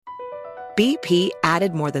BP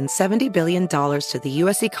added more than $70 billion to the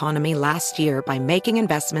U.S. economy last year by making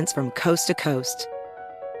investments from coast to coast.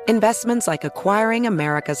 Investments like acquiring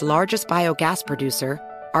America's largest biogas producer,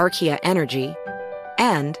 Archaea Energy,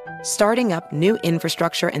 and starting up new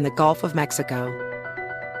infrastructure in the Gulf of Mexico.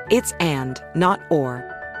 It's and, not or.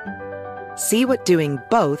 See what doing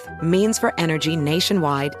both means for energy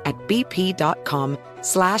nationwide at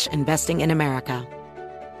bp.com/investing in America.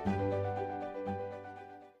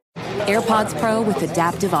 AirPods Pro with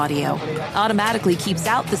adaptive audio automatically keeps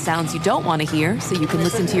out the sounds you don't want to hear so you can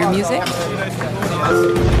listen to your music,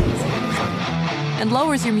 and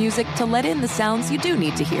lowers your music to let in the sounds you do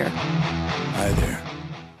need to hear. Hi there.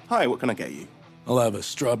 Hi, what can I get you? I'll have a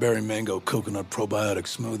strawberry mango coconut probiotic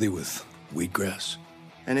smoothie with wheatgrass.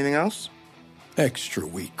 Anything else? Extra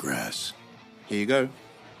wheatgrass. Here you go.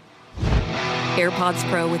 AirPods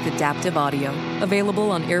Pro with adaptive audio. Available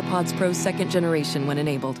on AirPods Pro 2nd generation when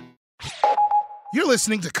enabled. You're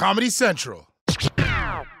listening to Comedy Central.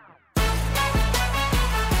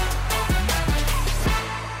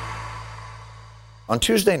 On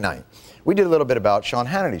Tuesday night, we did a little bit about Sean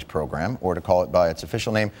Hannity's program, or to call it by its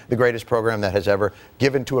official name, the greatest program that has ever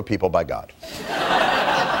given to a people by God.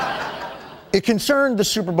 It concerned the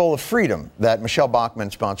Super Bowl of Freedom that Michelle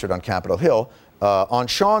Bachmann sponsored on Capitol Hill. On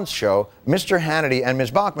Sean's show, Mr. Hannity and Ms.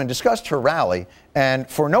 Bachmann discussed her rally and,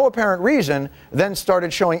 for no apparent reason, then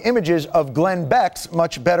started showing images of Glenn Beck's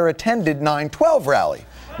much better attended 9/12 rally,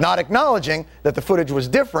 not acknowledging that the footage was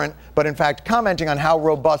different, but in fact commenting on how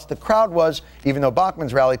robust the crowd was, even though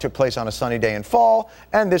Bachmann's rally took place on a sunny day in fall,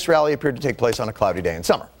 and this rally appeared to take place on a cloudy day in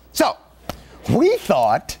summer. So, we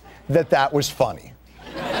thought that that was funny.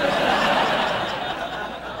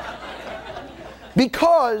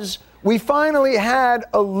 Because we finally had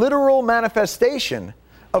a literal manifestation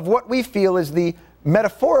of what we feel is the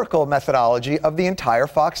metaphorical methodology of the entire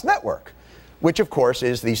Fox network, which of course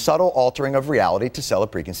is the subtle altering of reality to sell a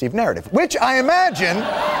preconceived narrative, which I imagine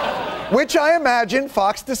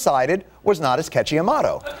Fox decided was not as catchy a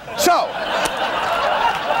motto. So,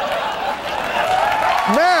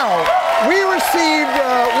 now we received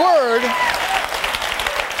word.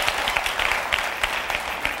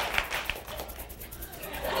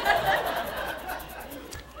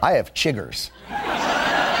 I have chiggers.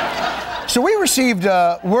 So we received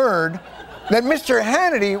word that Mr.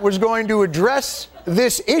 Hannity was going to address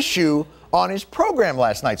this issue on his program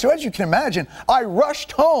last night. So as you can imagine, I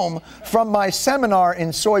rushed home from my seminar in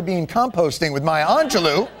soybean composting with Maya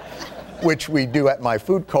Angelou, which we do at my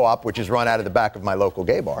food co-op, which is run out of the back of my local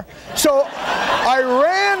gay bar. So I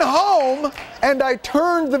ran home and I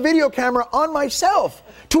turned the video camera on myself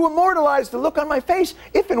to immortalize the look on my face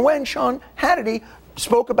if and when Sean Hannity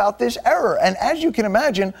spoke about this error. And as you can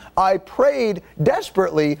imagine, I prayed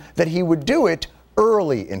desperately that he would do it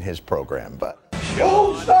early in his program. But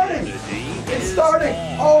it's starting. It's starting.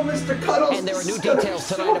 Oh, Mr. Cuddles. And there are new details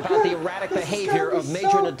tonight about the erratic behavior of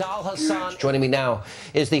Major Nadal Hassan. Joining me now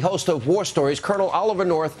is the host of War Stories, Colonel Oliver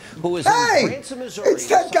North, who is in Branson, Missouri. It's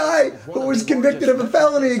that guy who was convicted of a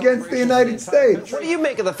felony against the United States. What do you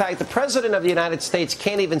make of the fact the President of the United States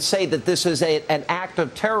can't even say that this is an act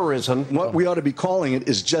of terrorism? What we ought to be calling it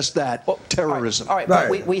is just that, terrorism. All right, but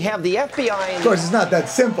we have the FBI. Of course, it's not that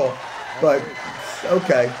simple, but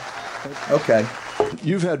okay. Okay.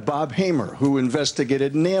 You've had Bob Hamer, who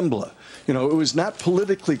investigated NAMBLA. You know, it was not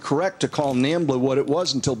politically correct to call NAMBLA what it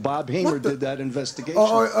was until Bob Hamer did that investigation.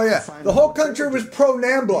 Oh yeah. The whole country was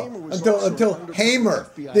pro-NAMBLA until Hamer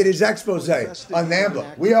did his expose on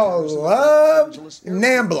NAMBLA. We all love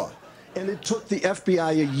NAMBLA. And it took the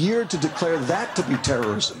FBI a year to declare that to be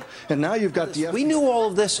terrorism. And now you've got the FBI. We knew all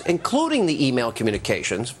of this, including the email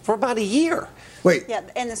communications, for about a year. Wait, yeah,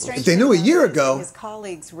 and the strange if they knew a year ago, his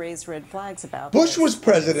colleagues raised red flags about Bush was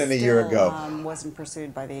president a year ago. Wasn't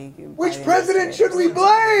pursued by the. Which president should we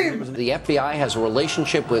blame? The FBI has a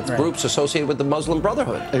relationship with groups associated with the Muslim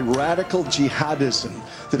Brotherhood. A radical jihadism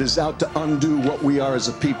that is out to undo what we are as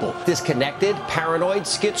a people. Disconnected, paranoid,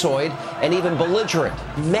 schizoid, and even belligerent.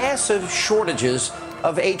 Massive shortages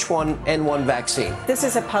of H1N1 vaccine. This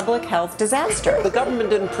is a public health disaster. The government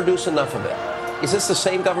didn't produce enough of it. Is this the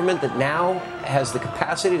same government that now has the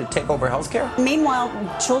capacity to take over healthcare? Meanwhile,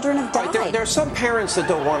 children have died. Right, there are some parents that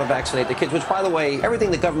don't want to vaccinate their kids, which, by the way, everything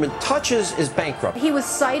the government touches is bankrupt. He was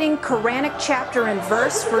citing Quranic chapter and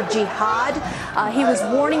verse for jihad. He was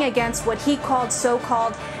warning against what he called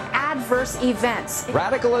so-called adverse events.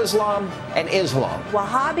 Radical Islam and Islam.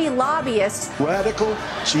 Wahhabi lobbyists. Radical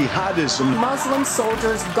jihadism. Muslim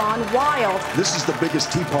soldiers gone wild. This is the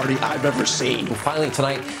biggest tea party I've ever seen. And finally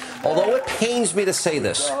tonight, although it pains me to say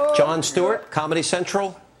this, Jon Stewart, Comedy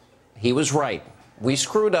Central, he was right. We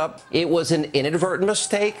screwed up. It was an inadvertent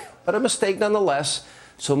mistake, but a mistake nonetheless.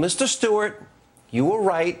 So, Mr. Stewart, you were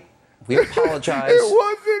right. We apologize. It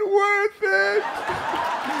wasn't worth it.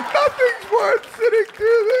 Nothing's worth sitting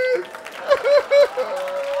through this.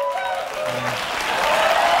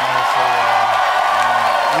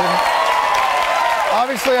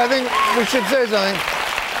 Obviously, I think we should say something.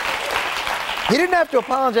 He didn't have to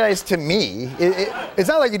apologize to me. It's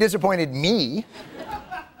not like he disappointed me.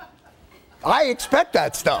 I expect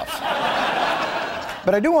that stuff.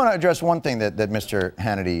 But I do want to address one thing that Mr.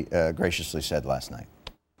 Hannity graciously said last night.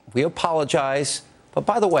 We apologize. But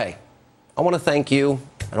by the way, I want to thank you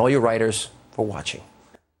and all your writers for watching.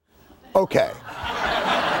 Okay.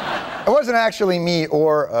 It wasn't actually me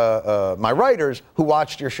or my writers who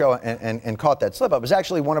watched your show and caught that slip up. It was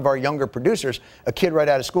actually one of our younger producers, a kid right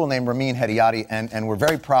out of school named Ramin Hannity, and we're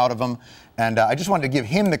very proud of him. And I just wanted to give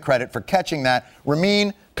him the credit for catching that.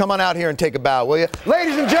 Ramin, come on out here and take a bow, will you?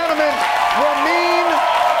 Ladies and gentlemen, Ramin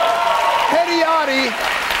Hannity.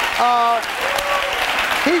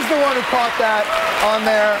 He's the one who caught that on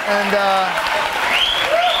there, and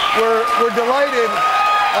we're delighted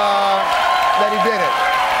that he did it.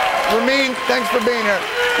 Ramin, thanks for being here.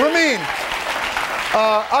 Ramin,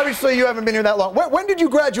 obviously you haven't been here that long. When did you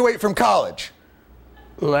graduate from college?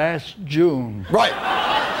 Last June. Right.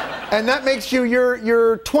 And that makes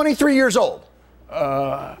you're 23 years old.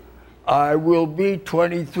 I will be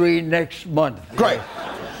 23 next month. Great.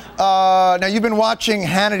 Now you've been watching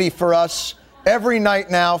Hannity for us every night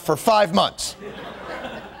now for 5 months.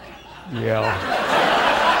 Yeah.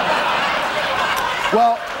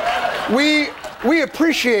 Well, we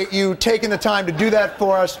appreciate you taking the time to do that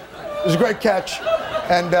for us. It was a great catch.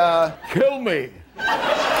 And kill me.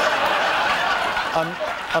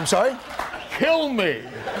 I'm sorry? Kill me.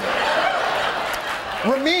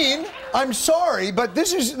 Ramin, I'm sorry, but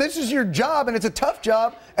this is your job, and it's a tough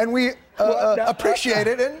job, and we appreciate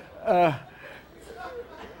it. And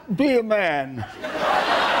be a man.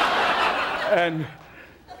 And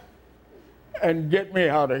get me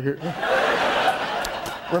out of here.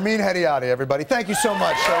 Ramin Hannity, everybody. Thank you so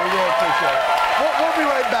much, sir. We really appreciate it. We'll be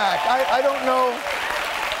right back. I don't know.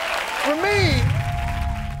 Ramin!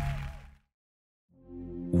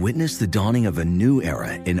 Witness the dawning of a new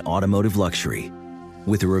era in automotive luxury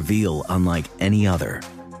with a reveal unlike any other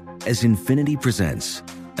as Infiniti presents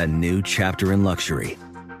a new chapter in luxury,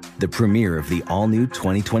 the premiere of the all-new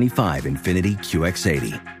 2025 Infiniti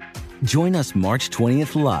QX80. Join us March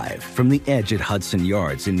 20th live from the Edge at Hudson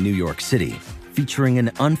Yards in New York City, featuring an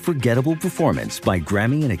unforgettable performance by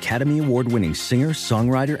Grammy and Academy Award-winning singer,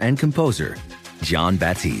 songwriter, and composer, Jon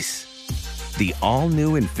Batiste. The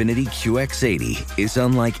all-new Infiniti QX80 is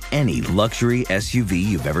unlike any luxury SUV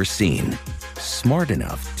you've ever seen. Smart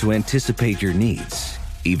enough to anticipate your needs,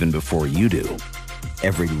 even before you do.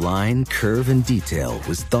 Every line, curve, and detail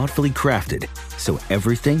was thoughtfully crafted, so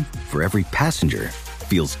everything for every passenger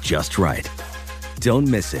feels just right. Don't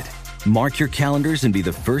miss it. Mark your calendars and be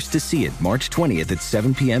the first to see it March 20th at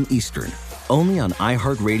 7 p.m. Eastern, only on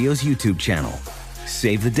iHeartRadio's YouTube channel.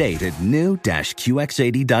 Save the date at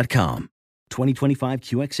new-QX80.com. 2025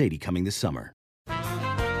 QX80 coming this summer.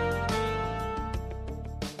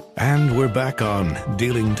 And we're back on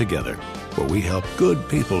Dealing Together, where we help good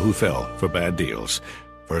people who fell for bad deals.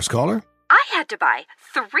 First caller? I had to buy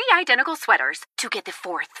 3 identical sweaters to get the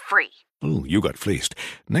 4th free. Ooh, you got fleeced.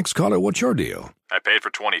 Next caller, what's your deal? I paid for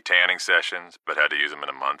 20 tanning sessions, but had to use them in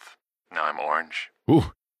a month. Now I'm orange.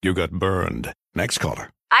 Ooh, you got burned. Next caller.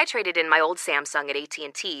 I traded in my old Samsung at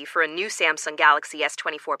AT&T for a new Samsung Galaxy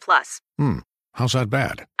S24 Plus. How's that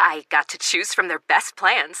bad? I got to choose from their best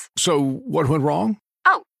plans. So, what went wrong?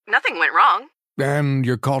 Oh, nothing went wrong. And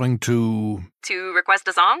you're calling to... To request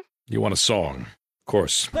a song? You want a song. Of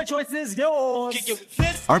course. The choice is yours.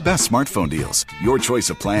 Our best smartphone deals. Your choice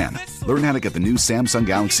of plan. Learn how to get the new Samsung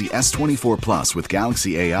Galaxy S24 Plus with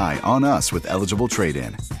Galaxy AI on us with eligible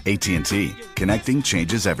trade-in. AT&T. Connecting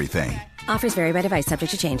changes everything. Offers vary by device,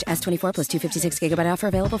 subject to change. S24 plus 256 gigabyte offer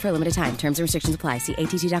available for a limited time. Terms and restrictions apply. See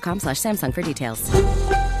att.com/Samsung for details. Welcome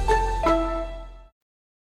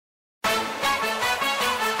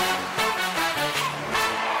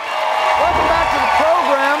back to the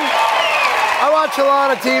program. I watch a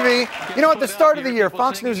lot of TV. You know, at the start of the year,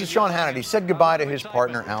 Fox News' Sean Hannity said goodbye to his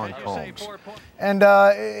partner, Alan Combs. And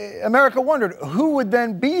America wondered who would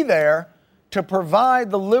then be there to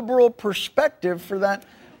provide the liberal perspective for that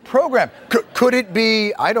program. Could it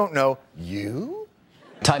be, I don't know, you?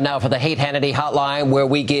 Time now for the Hate Hannity Hotline, where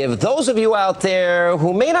we give those of you out there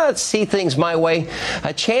who may not see things my way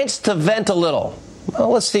a chance to vent a little. Well,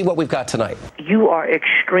 let's see what we've got tonight. You are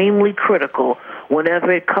extremely critical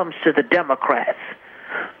whenever it comes to the Democrats.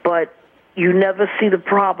 But you never see the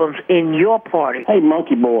problems in your party. Hey,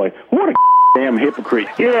 monkey boy, what a damn hypocrite.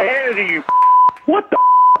 Get ahead of you. What the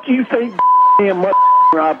do you think damn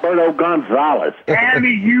Roberto Gonzalez? Andy,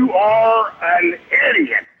 you are an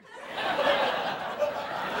idiot.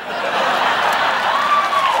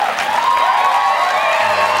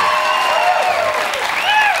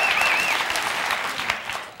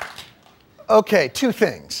 Okay, two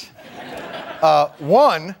things.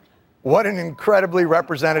 One, what an incredibly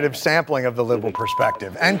representative sampling of the liberal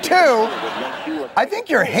perspective. And two, I think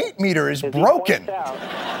your hate meter is broken.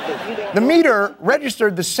 The meter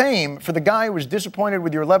registered the same for the guy who was disappointed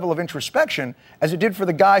with your level of introspection as it did for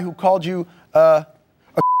the guy who called you a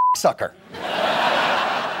sucker.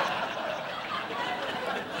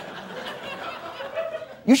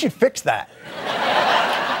 You should fix that.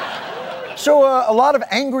 So a lot of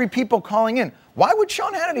angry people calling in. Why would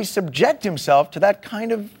Sean Hannity subject himself to that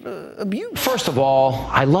kind of abuse? First of all,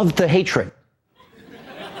 I love the hatred.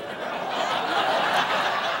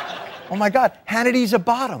 Oh my God, Hannity's a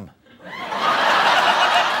bottom.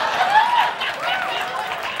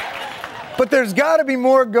 But there's got to be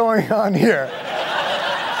more going on here.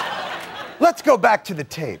 Let's go back to the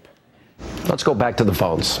tape. Let's go back to the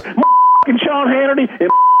phones. F***ing Sean Hannity and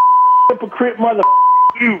hypocrite mother.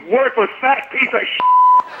 You worthless fat piece of shit.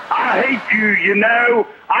 I hate you, you know.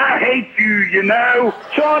 I hate you, you know.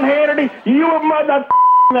 Sean Hannity, you a mother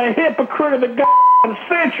the hypocrite of the goddamn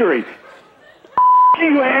century.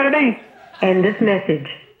 You, Hannity. And this message.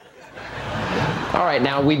 All right,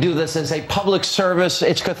 now we do this as a public service.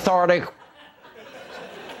 It's cathartic.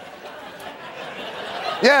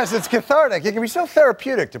 Yes, it's cathartic. It can be so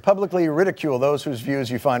therapeutic to publicly ridicule those whose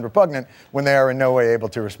views you find repugnant when they are in no way able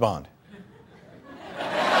to respond.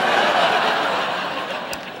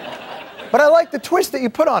 But I like the twist that you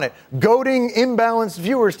put on it. Goading imbalanced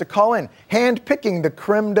viewers to call in, hand-picking the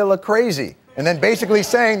creme de la crazy, and then basically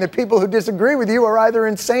saying that people who disagree with you are either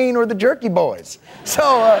insane or the jerky boys.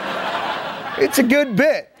 So, it's a good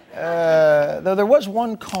bit. Though there was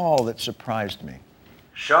one call that surprised me.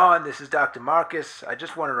 Sean, this is Dr. Marcus. I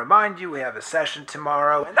just want to remind you we have a session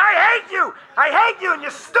tomorrow. And I hate you! I hate you and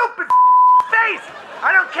your stupid face!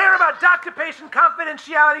 I don't care about doctor-patient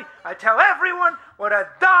confidentiality. I tell everyone what a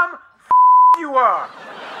dumb you are.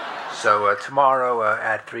 So tomorrow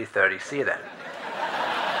at 3:30. See you then.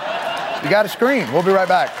 You got a screen. We'll be right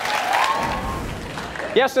back.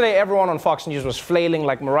 Yesterday, everyone on Fox News was flailing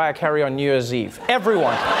like Mariah Carey on New Year's Eve.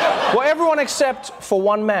 Everyone. Well, everyone except for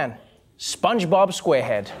one man. SpongeBob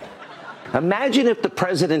SquareHead. Imagine if the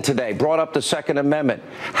president today brought up the Second Amendment.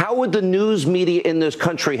 How would the news media in this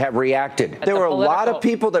country have reacted? There were a lot of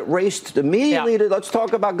people that raced immediately to let's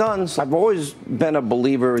talk about guns. I've always been a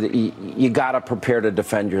believer that you got to prepare to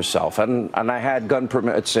defend yourself. And I had gun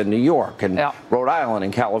permits in New York and Rhode Island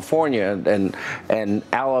and California and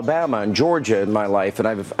Alabama and Georgia in my life. And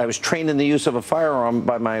I was trained in the use of a firearm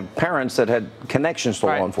by my parents that had connections to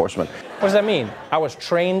law enforcement. What does that mean? I was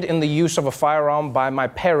trained in the use of a firearm by my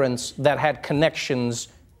parents that had connections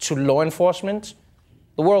to law enforcement.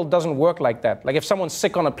 The world doesn't work like that. Like if someone's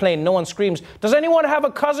sick on a plane, no one screams, "Does anyone have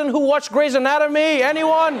a cousin who watched Grey's Anatomy?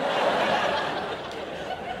 Anyone?"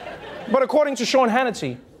 But according to Sean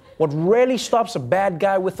Hannity, what really stops a bad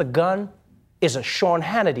guy with a gun is a Sean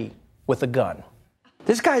Hannity with a gun.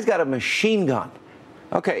 This guy's got a machine gun.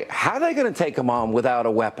 Okay, how are they going to take him on without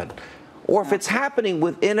a weapon? Or if it's happening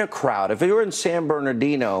within a crowd, if you're in San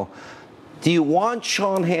Bernardino, do you want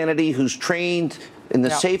Sean Hannity, who's trained in the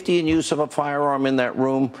safety and use of a firearm in that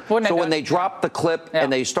room, so when they drop the clip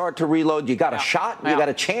and they start to reload, you got a shot? You got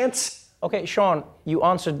a chance? Okay, Sean, you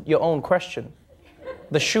answered your own question.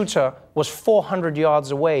 The shooter was 400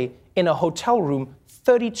 yards away in a hotel room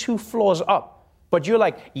 32 floors up. But you're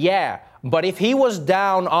like, yeah, but if he was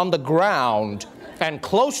down on the ground and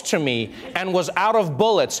close to me and was out of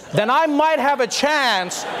bullets, then I might have a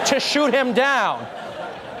chance to shoot him down.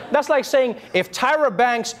 That's like saying if Tyra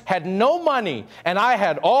Banks had no money and I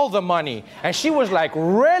had all the money and she was like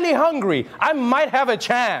really hungry, I might have a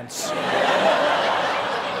chance.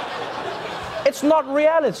 It's not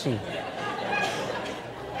reality.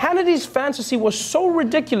 Hannity's fantasy was so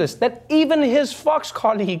ridiculous that even his Fox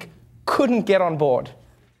colleague couldn't get on board.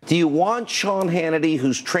 Do you want Sean Hannity,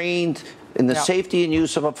 who's trained in the safety and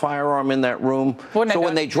use of a firearm in that room, so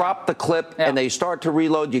when they drop the clip and they start to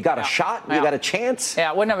reload, you got a shot? You got a chance? Yeah,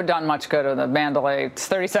 it wouldn't have done much good on the Mandalay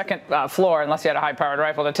 32nd floor unless you had a high-powered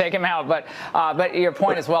rifle to take him out. But your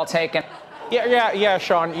point is well taken. Yeah,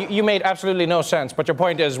 Sean, you made absolutely no sense, but your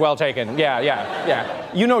point is well taken.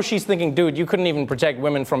 Yeah. You know she's thinking, dude, you couldn't even protect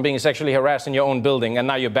women from being sexually harassed in your own building, and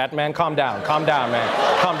now you're Batman? Calm down,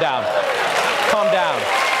 man. Calm down.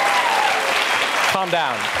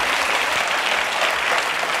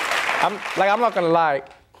 I'm not gonna lie,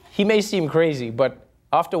 he may seem crazy, but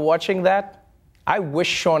after watching that, I wish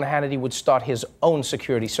Sean Hannity would start his own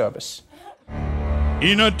security service.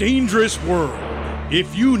 In a dangerous world,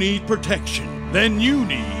 if you need protection, then you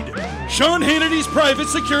need Sean Hannity's private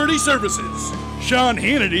security services. Sean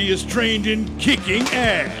Hannity is trained in kicking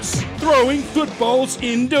ass, throwing footballs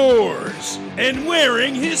indoors, and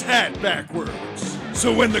wearing his hat backwards.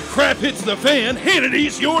 So when the crap hits the fan,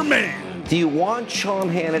 Hannity's your man. Do you want Sean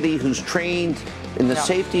Hannity, who's trained in the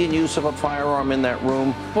safety and use of a firearm in that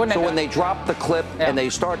room, so when they drop the clip and they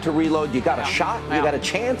start to reload, you got a shot, you got a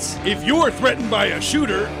chance? If you're threatened by a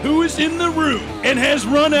shooter who is in the room and has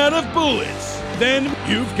run out of bullets, then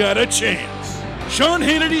you've got a chance. Sean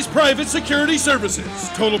Hannity's private security services.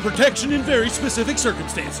 Total protection in very specific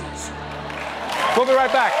circumstances. We'll be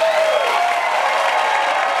right back.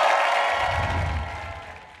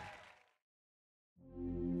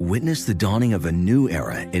 Witness the dawning of a new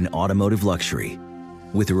era in automotive luxury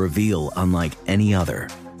with a reveal unlike any other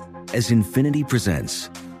as Infiniti presents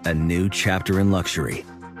a new chapter in luxury,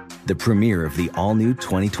 the premiere of the all-new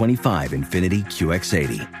 2025 Infiniti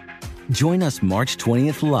QX80. Join us March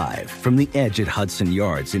 20th live from the Edge at Hudson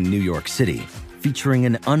Yards in New York City, featuring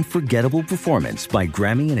an unforgettable performance by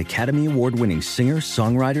Grammy and Academy Award-winning singer,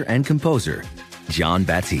 songwriter, and composer Jon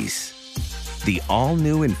Batiste. The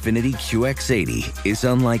all-new Infiniti QX80 is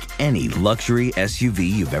unlike any luxury SUV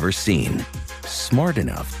you've ever seen. Smart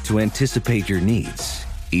enough to anticipate your needs,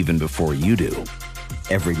 even before you do.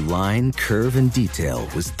 Every line, curve, and detail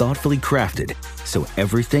was thoughtfully crafted, so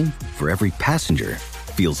everything for every passenger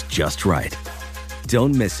feels just right.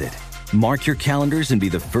 Don't miss it. Mark your calendars and be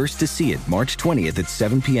the first to see it March 20th at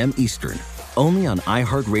 7 p.m. Eastern, only on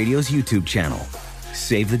iHeartRadio's YouTube channel.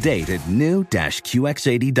 Save the date at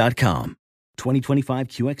new-QX80.com. 2025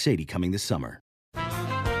 QX80 coming this summer.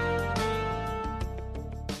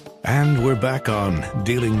 And we're back on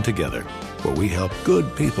Dealing Together, where we help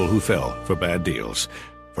good people who fell for bad deals.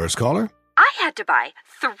 First caller? I had to buy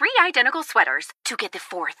 3 identical sweaters to get the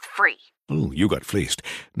 4th free. Ooh, you got fleeced.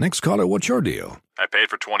 Next caller, what's your deal? I paid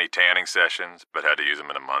for 20 tanning sessions, but had to use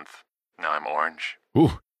them in a month. Now I'm orange.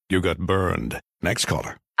 Ooh, you got burned. Next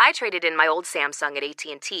caller. I traded in my old Samsung at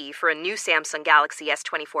AT&T for a new Samsung Galaxy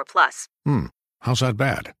S24 Plus. How's that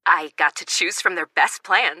bad? I got to choose from their best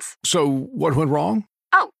plans. So, what went wrong?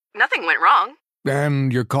 Oh, nothing went wrong.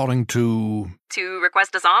 And you're calling to... To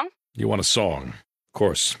request a song? You want a song. Of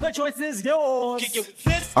course. The choice is yours.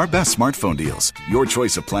 Our best smartphone deals. Your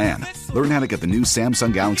choice of plan. Learn how to get the new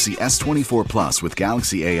Samsung Galaxy S24 Plus with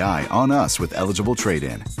Galaxy AI on us with eligible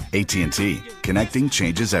trade-in. AT&T. Connecting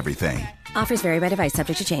changes everything. Offers vary by device,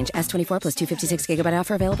 subject to change. S24 plus 256 gigabyte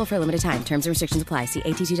offer available for a limited time. Terms and restrictions apply. See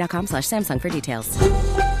att.com/Samsung for details.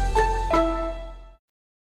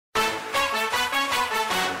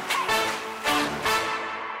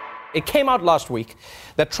 It came out last week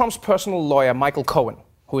that Trump's personal lawyer, Michael Cohen,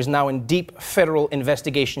 who is now in deep federal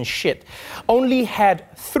investigation shit, only had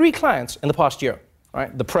 3 clients in the past year.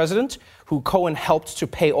 Right? The president, who Cohen helped to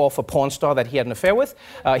pay off a porn star that he had an affair with.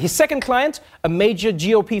 His second client, a major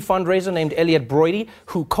GOP fundraiser named Elliot Broidy,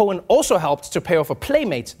 who Cohen also helped to pay off a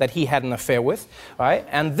playmate that he had an affair with. Right?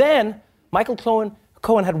 And then Michael Cohen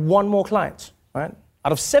had one more client. Right?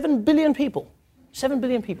 Out of 7 billion people,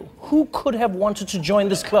 who could have wanted to join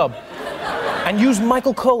this club and use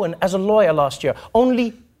Michael Cohen as a lawyer last year?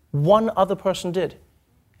 Only one other person did.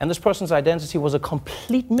 And this person's identity was a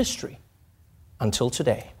complete mystery. Until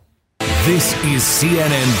today. This is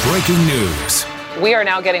CNN Breaking News. We are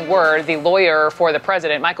now getting word the lawyer for the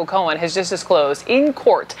president, Michael Cohen, has just disclosed in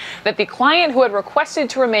court that the client who had requested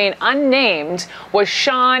to remain unnamed was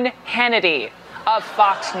Sean Hannity of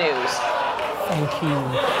Fox News. Thank you.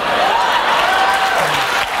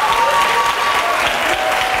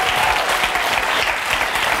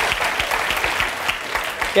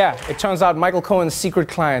 Yeah, it turns out Michael Cohen's secret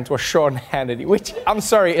client was Sean Hannity, which, I'm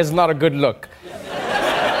sorry, is not a good look.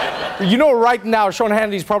 You know, right now, Sean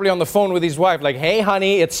Hannity's probably on the phone with his wife, like, hey,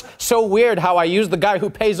 honey, it's so weird how I use the guy who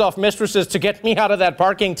pays off mistresses to get me out of that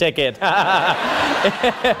parking ticket.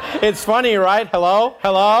 It's funny, right? Hello?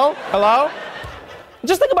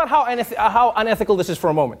 Just think about how unethical this is for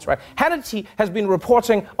a moment, right? Hannity has been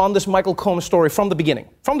reporting on this Michael Cohen story from the beginning.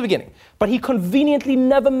 But he conveniently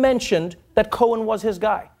never mentioned that Cohen was his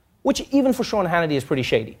guy, which even for Sean Hannity is pretty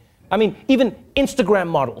shady. I mean, even Instagram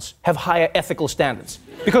models have higher ethical standards.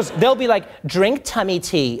 Because they'll be like, drink tummy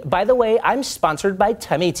tea. By the way, I'm sponsored by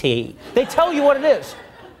tummy tea. They tell you what it is,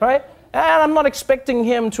 right? And I'm not expecting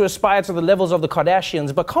him to aspire to the levels of the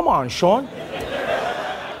Kardashians, but come on, Sean.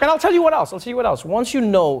 And I'll tell you what else. Once you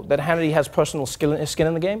know that Hannity has personal skin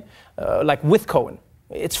in the game, like with Cohen,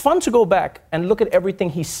 it's fun to go back and look at everything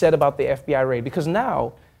he said about the FBI raid, because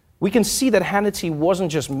now we can see that Hannity wasn't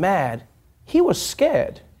just mad, he was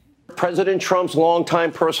scared. President Trump's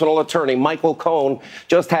longtime personal attorney, Michael Cohen,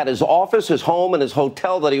 just had his office, his home, and his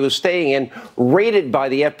hotel that he was staying in raided by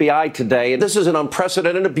the FBI today. And this is an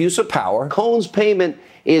unprecedented abuse of power. Cohen's payment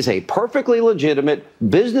is a perfectly legitimate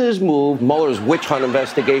business move. Mueller's witch hunt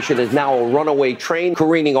investigation is now a runaway train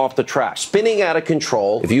careening off the track, spinning out of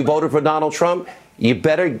control. If you voted for Donald Trump, you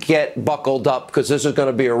better get buckled up, because this is going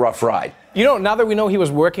to be a rough ride. You know, now that we know he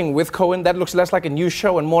was working with Cohen, that looks less like a news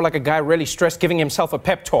show and more like a guy really stressed giving himself a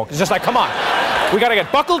pep talk. It's just like, come on, we got to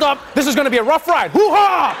get buckled up. This is going to be a rough ride.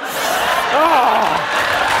 Hoo-ha!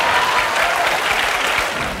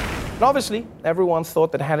 And obviously, everyone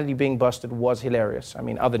thought that Hannity being busted was hilarious. I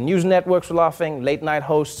mean, other news networks were laughing, late-night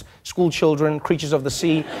hosts, school children, creatures of the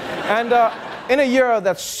sea. And in a year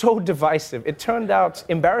that's so divisive, it turned out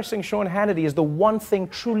embarrassing Sean Hannity is the one thing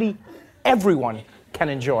truly everyone can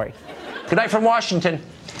enjoy. Good night from Washington.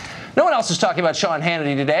 No one else is talking about Sean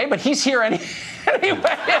Hannity today, but he's here anyway. We're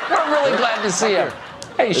really glad to see him.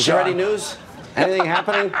 Hey, Is Sean. there any news? Anything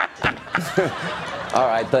happening? All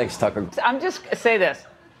right, thanks, Tucker. I'm just say this.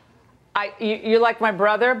 You're like my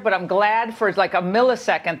brother, but I'm glad for like a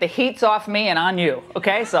millisecond the heat's off me and on you.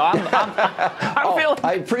 Okay, so I'm feeling.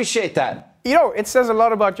 I appreciate that. You know, it says a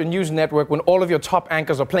lot about your news network when all of your top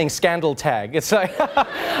anchors are playing scandal tag. It's like,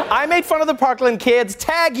 I made fun of the Parkland kids.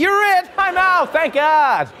 Tag, you're it. I'm out. Thank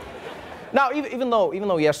God. Now, even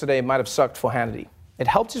though yesterday might have sucked for Hannity, it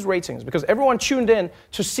helped his ratings because everyone tuned in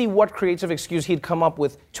to see what creative excuse he'd come up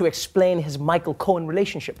with to explain his Michael Cohen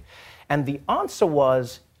relationship. And the answer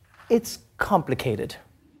was, it's complicated.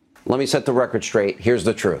 Let me set the record straight. Here's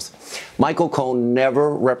the truth. Michael Cohen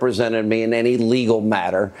never represented me in any legal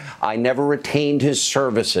matter. I never retained his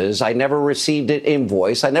services. I never received an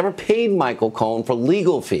invoice. I never paid Michael Cohen for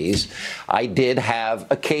legal fees. I did have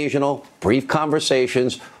occasional brief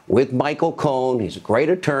conversations with Michael Cohen. He's a great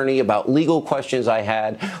attorney about legal questions I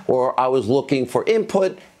had, or I was looking for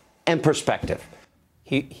input and perspective.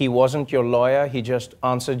 He wasn't your lawyer. He just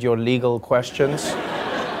answered your legal questions.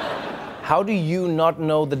 How do you not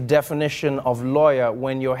know the definition of lawyer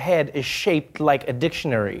when your head is shaped like a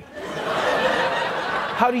dictionary?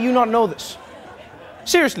 How do you not know this?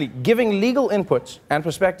 Seriously, giving legal inputs and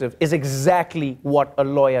perspective is exactly what a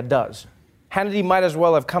lawyer does. Hannity might as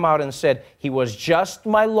well have come out and said, he was just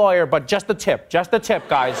my lawyer, but just a tip,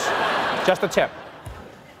 guys, just a tip.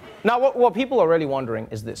 Now, what people are really wondering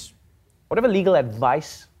is this. Whatever legal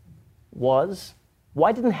advice was,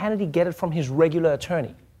 why didn't Hannity get it from his regular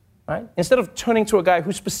attorney? Right? Instead of turning to a guy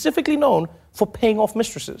who's specifically known for paying off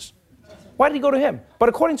mistresses. Why did he go to him? But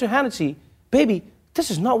according to Hannity, baby, this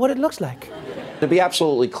is not what it looks like. To be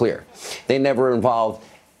absolutely clear, they never involved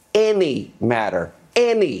any matter,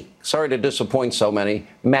 sorry to disappoint so many,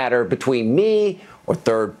 matter between me or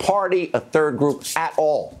third party, a third group at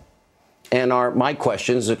all. And my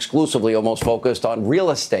questions exclusively almost focused on real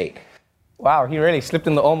estate. Wow, he really slipped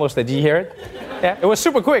in the almost. Did you hear it? Yeah, it was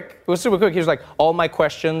super quick. He was like, all my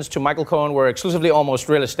questions to Michael Cohen were exclusively almost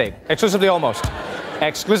real estate. Exclusively almost.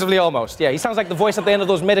 Exclusively almost. Yeah, he sounds like the voice at the end of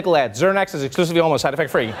those medical ads. Zernax is exclusively almost side effect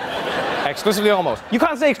free. Exclusively almost. You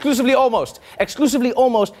can't say exclusively almost. Exclusively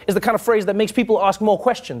almost is the kind of phrase that makes people ask more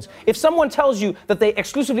questions. If someone tells you that they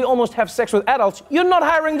exclusively almost have sex with adults, you're not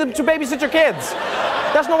hiring them to babysit your kids.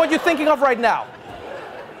 That's not what you're thinking of right now.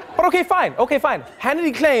 But okay, fine.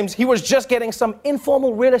 Hannity claims he was just getting some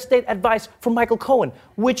informal real estate advice from Michael Cohen,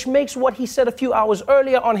 which makes what he said a few hours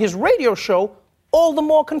earlier on his radio show all the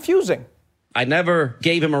more confusing. I never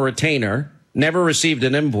gave him a retainer, never received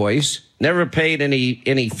an invoice, never paid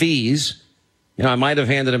any fees. You know, I might have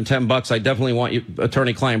handed him $10. I definitely want you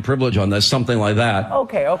attorney-client privilege on this, something like that.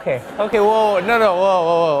 Okay, whoa.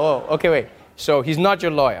 Okay, wait. So he's not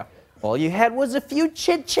your lawyer. All you had was a few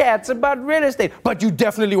chit-chats about real estate. But you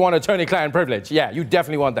definitely want attorney-client privilege. Yeah, you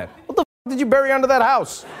definitely want that. What the f*** did you bury under that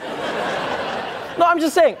house? No, I'm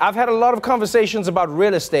just saying, I've had a lot of conversations about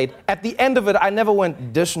real estate. At the end of it, I never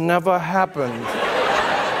went, this never happened.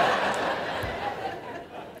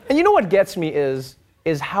 And you know what gets me is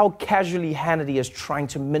how casually Hannity is trying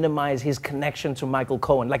to minimize his connection to Michael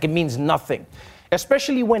Cohen. Like it means nothing.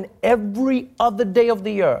 Especially when every other day of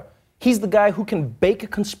the year, he's the guy who can bake a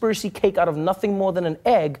conspiracy cake out of nothing more than an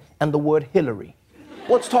egg and the word Hillary.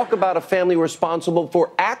 Let's talk about a family responsible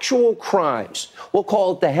for actual crimes. We'll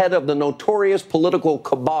call it the head of the notorious political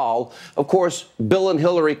cabal. Of course, Bill and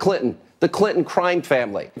Hillary Clinton, the Clinton crime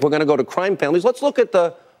family. If we're going to go to crime families, let's look at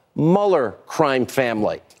the Mueller crime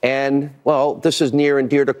family. And, well, this is near and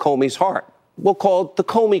dear to Comey's heart. We'll call it the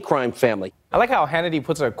Comey crime family. I like how Hannity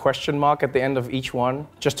puts a question mark at the end of each one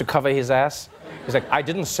just to cover his ass. He's like, I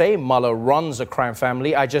didn't say Mueller runs a crime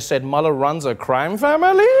family. I just said Mueller runs a crime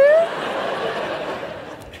family.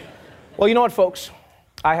 Well, you know what, folks?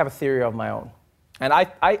 I have a theory of my own. And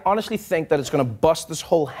I honestly think that it's going to bust this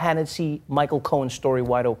whole Hannity-Michael Cohen story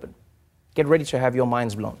wide open. Get ready to have your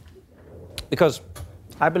minds blown. Because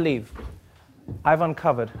I believe I've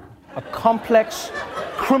uncovered a complex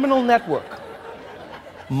criminal network.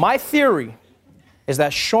 My theory is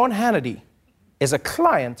that Sean Hannity is a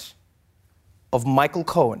client of Michael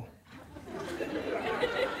Cohen.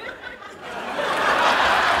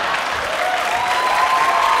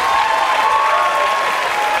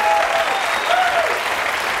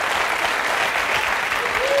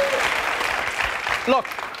 Look,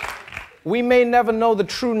 we may never know the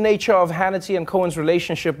true nature of Hannity and Cohen's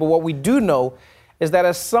relationship, but what we do know is that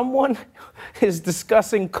as someone is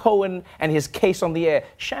discussing Cohen and his case on the air,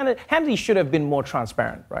 Hannity should have been more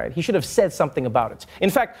transparent, right? He should have said something about it.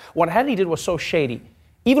 In fact, what Hannity did was so shady.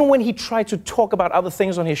 Even when he tried to talk about other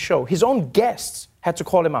things on his show, his own guests had to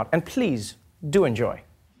call him out. And please, do enjoy.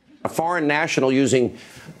 A foreign national using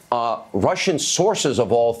Russian sources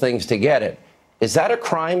of all things to get it. Is that a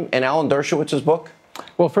crime in Alan Dershowitz's book?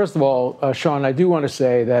 Well, first of all, Sean, I do want to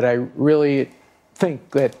say that I really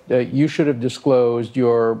think that you should have disclosed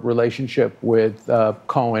your relationship with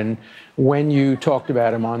Cohen when you talked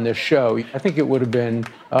about him on this show. I think it would have been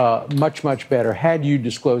much, much better had you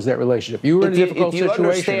disclosed that relationship. You were in a difficult situation, If you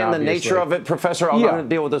understand obviously. the nature of it, Professor, I'm going to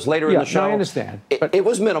deal with this later in the show. No, I understand. It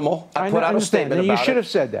was minimal. I put out a statement about it. You should have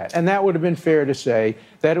said that. And that would have been fair to say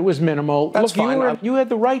that it was minimal. That's fine. You had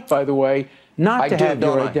the right, by the way, not to have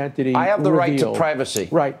your identity I have the right to revealed. privacy.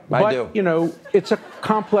 Right. I do. You know, it's a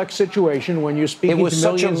complex situation when you're speaking to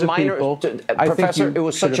millions of people. Professor, it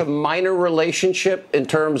was such a minor relationship in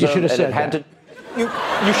terms of... You should have said that.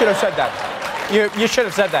 You should have said that. You should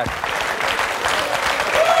have said that.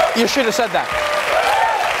 You should have said that.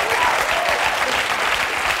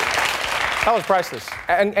 That was priceless.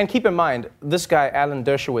 And keep in mind, this guy, Alan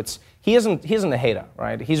Dershowitz, he isn't a hater,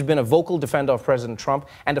 right? He's been a vocal defender of President Trump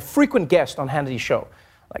and a frequent guest on Hannity's show.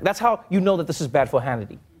 Like, that's how you know that this is bad for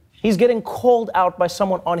Hannity. He's getting called out by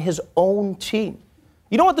someone on his own team.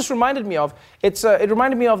 You know what this reminded me of? It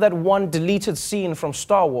reminded me of that one deleted scene from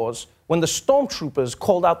Star Wars when the stormtroopers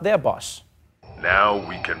called out their boss. Now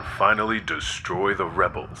we can finally destroy the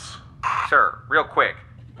rebels. Sir, real quick.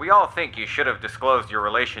 We all think you should have disclosed your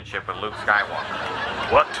relationship with Luke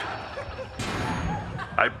Skywalker. What?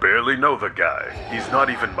 I barely know the guy. He's not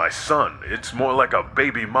even my son. It's more like a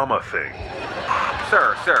baby mama thing.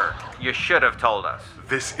 Sir, you should have told us.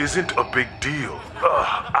 This isn't a big deal.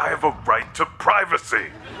 I have a right to privacy.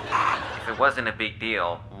 If it wasn't a big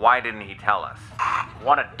deal, why didn't he tell us?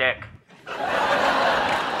 What a dick.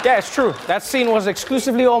 Yeah, it's true. That scene was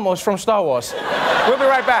exclusively almost from Star Wars. We'll be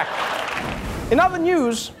right back. In other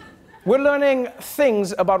news, we're learning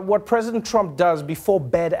things about what President Trump does before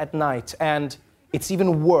bed at night, and it's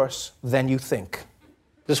even worse than you think.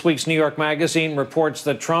 This week's New York Magazine reports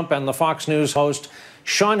that Trump and the Fox News host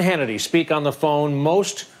Sean Hannity speak on the phone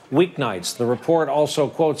most weeknights. The report also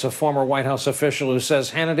quotes a former White House official who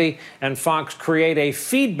says Hannity and Fox create a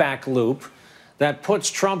feedback loop that puts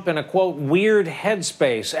Trump in a, quote, weird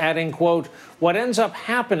headspace, adding, quote, what ends up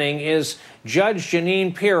happening is Judge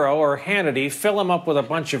Jeanine Pirro or Hannity fill him up with a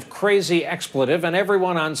bunch of crazy expletive, and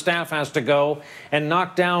everyone on staff has to go and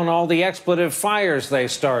knock down all the expletive fires they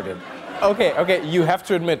started. Okay, you have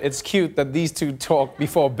to admit, it's cute that these two talk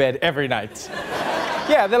before bed every night.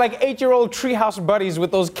 Yeah, they're like 8-year-old treehouse buddies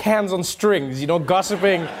with those cans on strings, you know,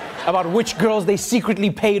 gossiping about which girls they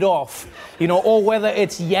secretly paid off, you know, or whether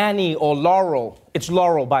it's Yanni or Laurel. It's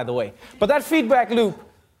Laurel, by the way. But that feedback loop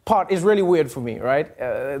part is really weird for me, right?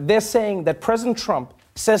 They're saying that President Trump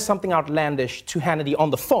says something outlandish to Hannity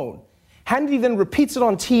on the phone. Hannity then repeats it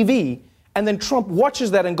on TV, and then Trump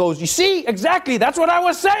watches that and goes, you see, exactly, that's what I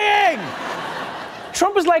was saying!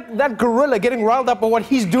 Trump is like that gorilla getting riled up by what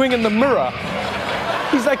he's doing in the mirror.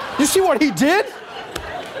 He's like, you see what he did?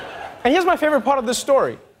 And here's my favorite part of this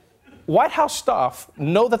story. White House staff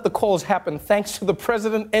know that the calls happen thanks to the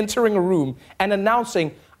president entering a room and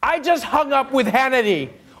announcing, I just hung up with Hannity,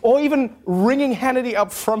 or even ringing Hannity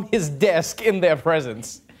up from his desk in their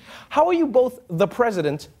presence. How are you both the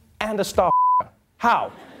president and a staff?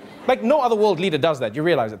 How? Like, no other world leader does that. You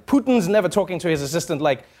realize it. Putin's never talking to his assistant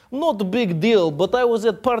like, not a big deal, but I was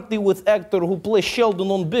at party with actor who plays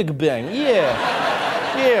Sheldon on Big Bang.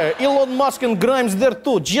 Yeah, Elon Musk and Grimes there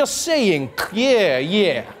too. Just saying.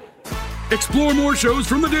 Yeah. Explore more shows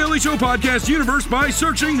from The Daily Show podcast universe by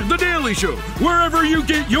searching The Daily Show wherever you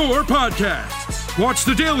get your podcasts. Watch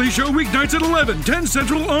The Daily Show weeknights at 11, 10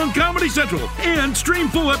 Central on Comedy Central, and stream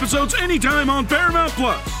full episodes anytime on Paramount+.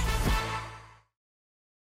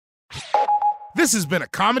 This has been a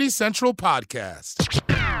Comedy Central podcast.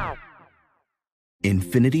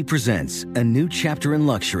 Infinity presents a new chapter in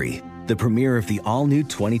luxury, the premiere of the all-new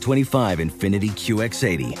 2025 Infinity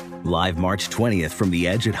QX80, live March 20th from the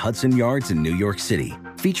Edge at Hudson Yards in New York City,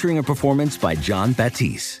 featuring a performance by John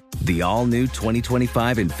Batiste. The all-new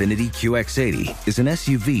 2025 Infinity QX80 is an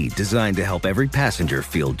SUV designed to help every passenger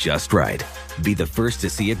feel just right. Be the first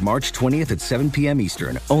to see it March 20th at 7 p.m.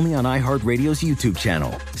 Eastern, only on iHeartRadio's YouTube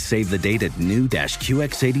channel. Save the date at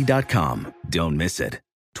new-QX80.com. Don't miss it.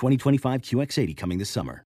 2025 QX80 coming this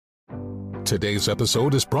summer. Today's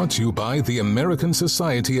episode is brought to you by the American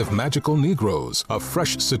Society of Magical Negroes, a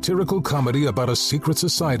fresh satirical comedy about a secret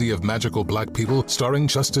society of magical black people starring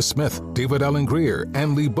Justice Smith, David Allen Greer,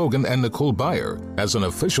 Ann Lee Bogan, and Nicole Byer. As an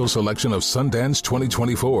official selection of Sundance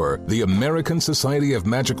 2024, the American Society of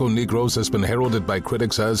Magical Negroes has been heralded by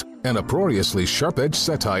critics as an uproariously sharp-edged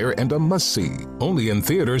satire and a must-see. Only in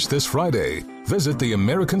theaters this Friday. Visit the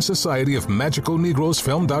American Society of Magical Negroes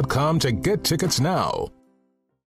film.com to get tickets now.